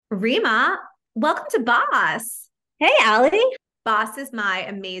Reema, welcome to Boss. Hey, Allie. Boss is my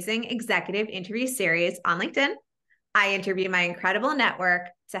amazing executive interview series on LinkedIn. I interview my incredible network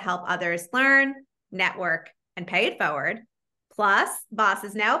to help others learn, network, and pay it forward. Plus, Boss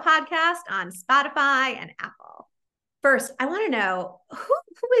is now a podcast on Spotify and Apple. First, I want to know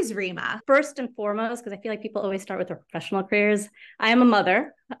who is Reema? First and foremost, because I feel like people always start with their professional careers, I am a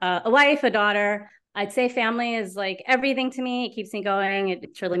mother, a wife, a daughter. I'd say family is like everything to me. It keeps me going.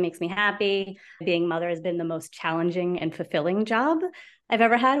 It truly makes me happy. Being mother has been the most challenging and fulfilling job I've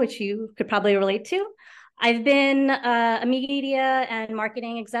ever had, which you could probably relate to. I've been a media and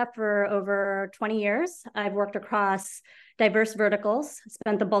marketing exec for over 20 years. I've worked across diverse verticals,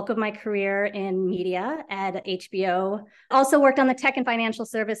 spent the bulk of my career in media at HBO. Also worked on the tech and financial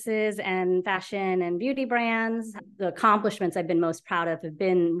services and fashion and beauty brands. The accomplishments I've been most proud of have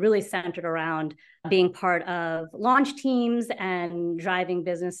been really centered around being part of launch teams and driving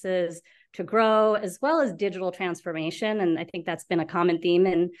businesses to grow, as well as digital transformation. And I think that's been a common theme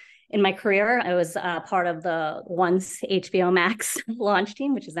in my career. I was part of the once HBO Max launch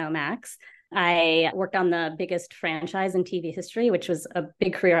team, which is now Max. I worked on the biggest franchise in TV history, which was a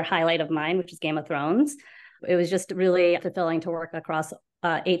big career highlight of mine, which is Game of Thrones. It was just really fulfilling to work across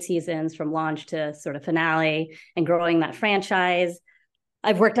 8 seasons from launch to sort of finale and growing that franchise.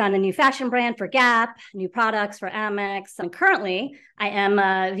 I've worked on a new fashion brand for Gap, new products for Amex. And currently, I am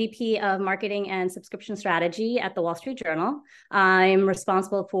a VP of Marketing and Subscription Strategy at the Wall Street Journal. I'm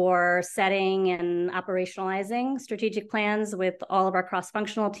responsible for setting and operationalizing strategic plans with all of our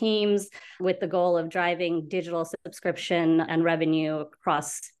cross-functional teams with the goal of driving digital subscription and revenue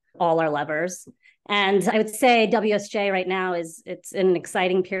across all our levers. And I would say WSJ right now it's an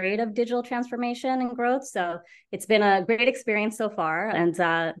exciting period of digital transformation and growth. So it's been a great experience so far. And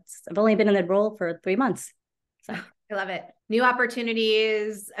I've only been in the role for 3 months. So I love it. New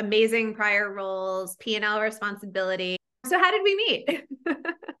opportunities, amazing prior roles, P&L responsibility. So how did we meet?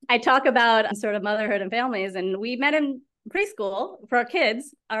 I talk about sort of motherhood and families, and we met in preschool for our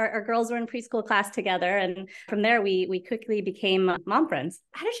kids. Our girls were in preschool class together. And from there, we quickly became mom friends.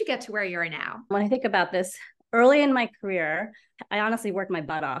 How did you get to where you are now? When I think about this, early in my career, I honestly worked my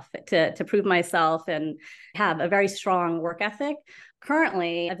butt off to prove myself and have a very strong work ethic.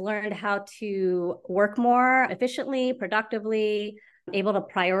 Currently, I've learned how to work more efficiently, productively, able to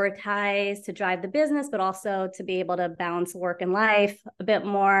prioritize to drive the business, but also to be able to balance work and life a bit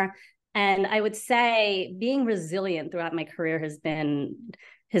more. And I would say being resilient throughout my career has been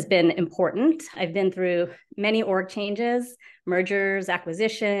important. I've been through many org changes, mergers,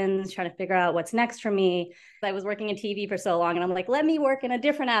 acquisitions, trying to figure out what's next for me. I was working in TV for so long, and I'm like, let me work in a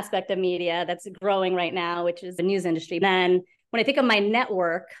different aspect of media that's growing right now, which is the news industry. Then when I think of my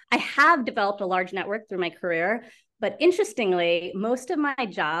network, I have developed a large network through my career. But interestingly, most of my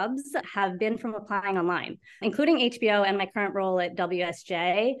jobs have been from applying online, including HBO and my current role at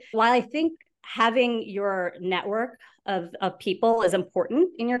WSJ. While I think having your network of people is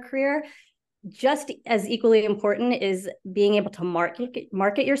important in your career, just as equally important is being able to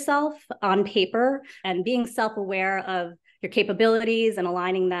market yourself on paper and being self-aware of your capabilities and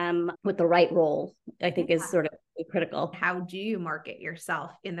aligning them with the right role, I think is sort of critical. How do you market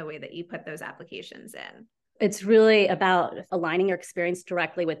yourself in the way that you put those applications in? It's really about aligning your experience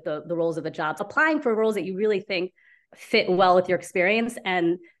directly with the roles of the jobs, applying for roles that you really think fit well with your experience,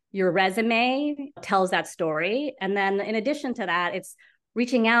 and your resume tells that story. And then in addition to that, it's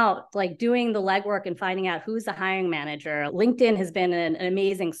reaching out, like doing the legwork and finding out who's the hiring manager. LinkedIn has been an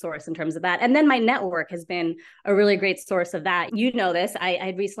amazing source in terms of that. And then my network has been a really great source of that. You know this,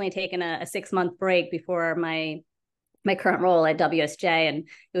 I'd recently taken a 6-month break before my current role at WSJ. And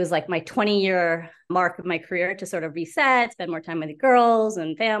it was like my 20-year mark of my career to sort of reset, spend more time with the girls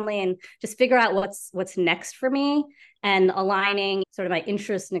and family, and just figure out what's next for me and aligning sort of my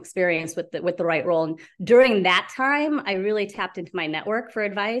interest and experience with the right role. And during that time, I really tapped into my network for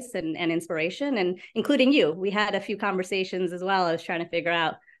advice and inspiration, and including you. We had a few conversations as well. I was trying to figure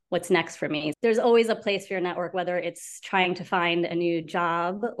out what's next for me. There's always a place for your network, whether it's trying to find a new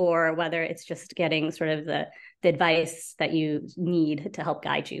job or whether it's just getting sort of the advice that you need to help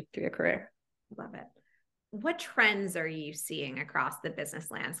guide you through your career. Love it. What trends are you seeing across the business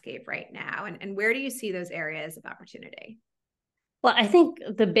landscape right now? And where do you see those areas of opportunity? Well, I think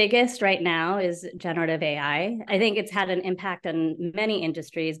the biggest right now is generative AI. I think it's had an impact on many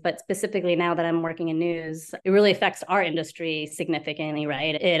industries, but specifically now that I'm working in news, it really affects our industry significantly,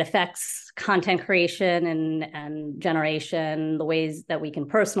 right? It affects content creation and generation, the ways that we can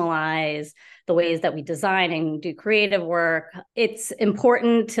personalize, the ways that we design and do creative work. It's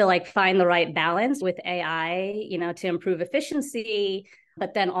important to find the right balance with AI, to improve efficiency,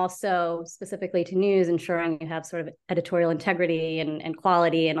 but then also specifically to news, ensuring you have sort of editorial integrity and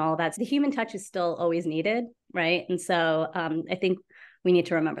quality and all of that. So the human touch is still always needed, right? And so I think we need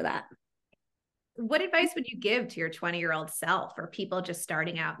to remember that. What advice would you give to your 20-year-old self or people just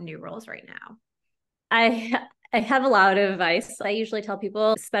starting out in new roles right now? I have a lot of advice. I usually tell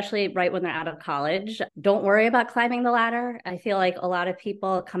people, especially right when they're out of college, don't worry about climbing the ladder. I feel like a lot of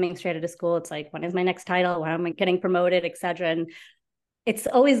people coming straight out of school, it's like, when is my next title? When am I getting promoted, et cetera? And it's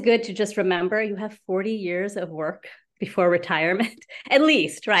always good to just remember you have 40 years of work before retirement, at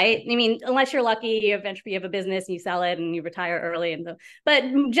least, right? I mean, unless you're lucky, you eventually have a business and you sell it and you retire early. But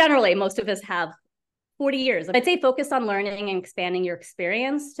generally, most of us have 40 years. I'd say focus on learning and expanding your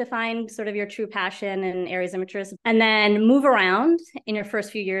experience to find sort of your true passion and areas of interest, and then move around in your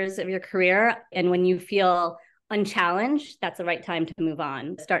first few years of your career. And when you feel unchallenged, that's the right time to move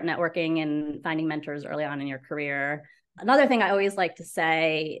on. Start networking and finding mentors early on in your career. Another thing I always like to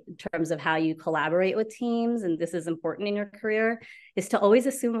say in terms of how you collaborate with teams, and this is important in your career, is to always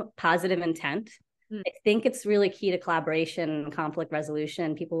assume positive intent. I think it's really key to collaboration and conflict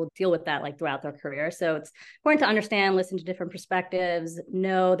resolution. People will deal with that like throughout their career. So it's important to understand, listen to different perspectives,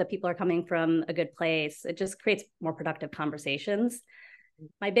 know that people are coming from a good place. It just creates more productive conversations.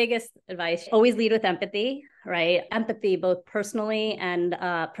 My biggest advice, always lead with empathy, right? Empathy, both personally and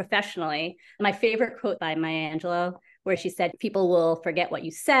professionally. My favorite quote by Maya Angelou, where she said, people will forget what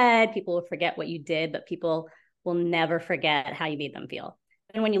you said, people will forget what you did, but people will never forget how you made them feel.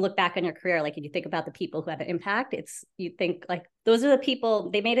 And when you look back on your career, like if you think about the people who have an impact, you think like those are the people,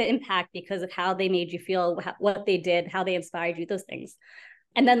 they made an impact because of how they made you feel, what they did, how they inspired you, those things.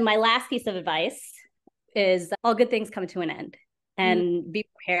 And then my last piece of advice is all good things come to an end, and be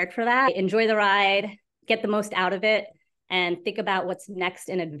prepared for that. Enjoy the ride, get the most out of it, and think about what's next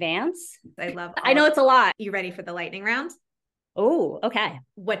in advance. I know it's a lot. You ready for the lightning round? Oh, okay.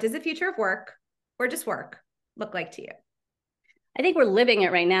 What does the future of work, or just work, look like to you? I think we're living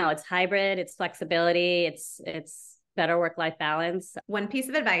it right now. It's hybrid, it's flexibility, it's better work-life balance. One piece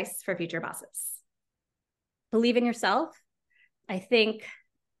of advice for future bosses. Believe in yourself. I think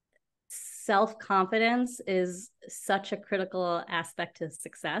self-confidence is such a critical aspect to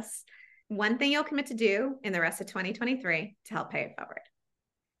success. One thing you'll commit to do in the rest of 2023 to help pay it forward.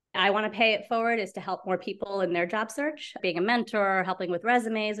 I want to pay it forward is to help more people in their job search, being a mentor, helping with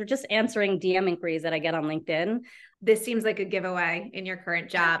resumes, or just answering DM inquiries that I get on LinkedIn. This seems like a giveaway in your current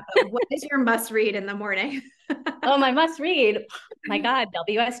job. What is your must read in the morning? Oh, my must read. My God,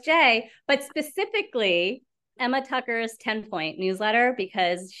 WSJ. But specifically, Emma Tucker's 10-point newsletter,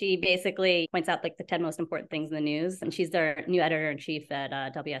 because she basically points out like the 10 most important things in the news. And she's their new editor-in-chief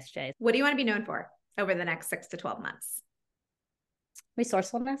at WSJ. What do you want to be known for over the next 6 to 12 months?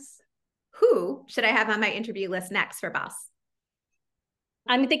 Resourcefulness. Who should I have on my interview list next for boss?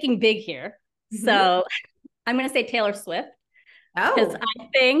 I'm thinking big here. So I'm going to say Taylor Swift. Because I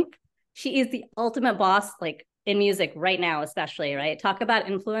think she is the ultimate boss, like in music right now, especially, right? Talk about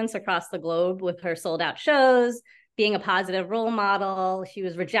influence across the globe with her sold out shows, being a positive role model. She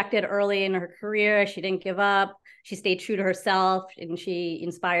was rejected early in her career. She didn't give up. She stayed true to herself, and she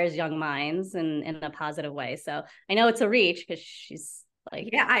inspires young minds in a positive way. So I know it's a reach because she's like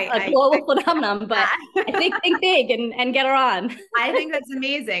a global phenomenon, but I think big and get her on. I think that's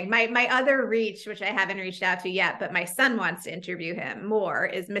amazing. My other reach, which I haven't reached out to yet, but my son wants to interview him more,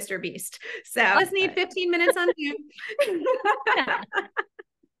 is Mr. Beast. So I just need 15 minutes on Zoom.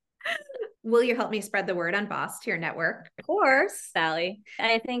 Will you help me spread the word on Boss to your network? Of course, Sally.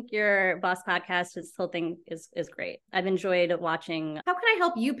 I think your Boss podcast, this whole thing is great. I've enjoyed watching. How can I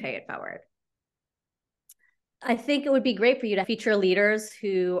help you pay it forward? I think it would be great for you to feature leaders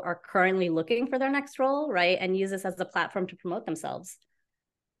who are currently looking for their next role, right? And use this as a platform to promote themselves.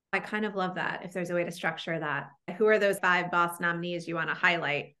 I kind of love that. If there's a way to structure that. Who are those 5 boss nominees you want to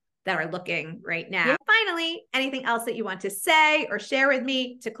highlight that are looking right now? Yeah. Finally, anything else that you want to say or share with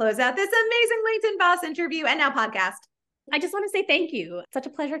me to close out this amazing LinkedIn boss interview and now podcast? I just want to say thank you. Such a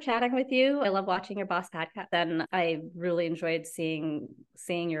pleasure chatting with you. I love watching your Boss podcast, and I really enjoyed seeing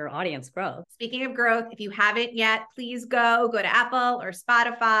your audience grow. Speaking of growth, if you haven't yet, please go to Apple or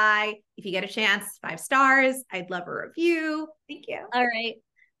Spotify. If you get a chance, 5 stars. I'd love a review. Thank you. All right.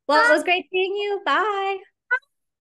 Well, It was great seeing you. Bye.